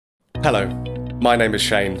Hello, my name is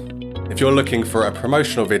Shane. If you're looking for a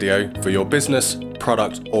promotional video for your business,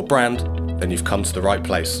 product or brand, then you've come to the right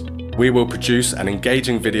place. We will produce an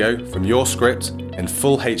engaging video from your script in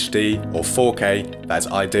full HD or 4K that is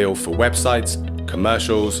ideal for websites,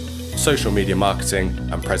 commercials, social media marketing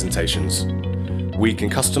and presentations. We can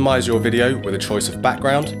customize your video with a choice of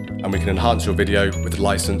background, and we can enhance your video with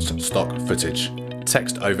licensed stock footage,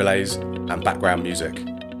 text overlays and background music.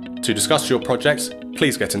 To discuss your project,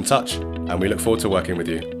 please get in touch and we look forward to working with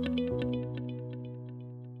you.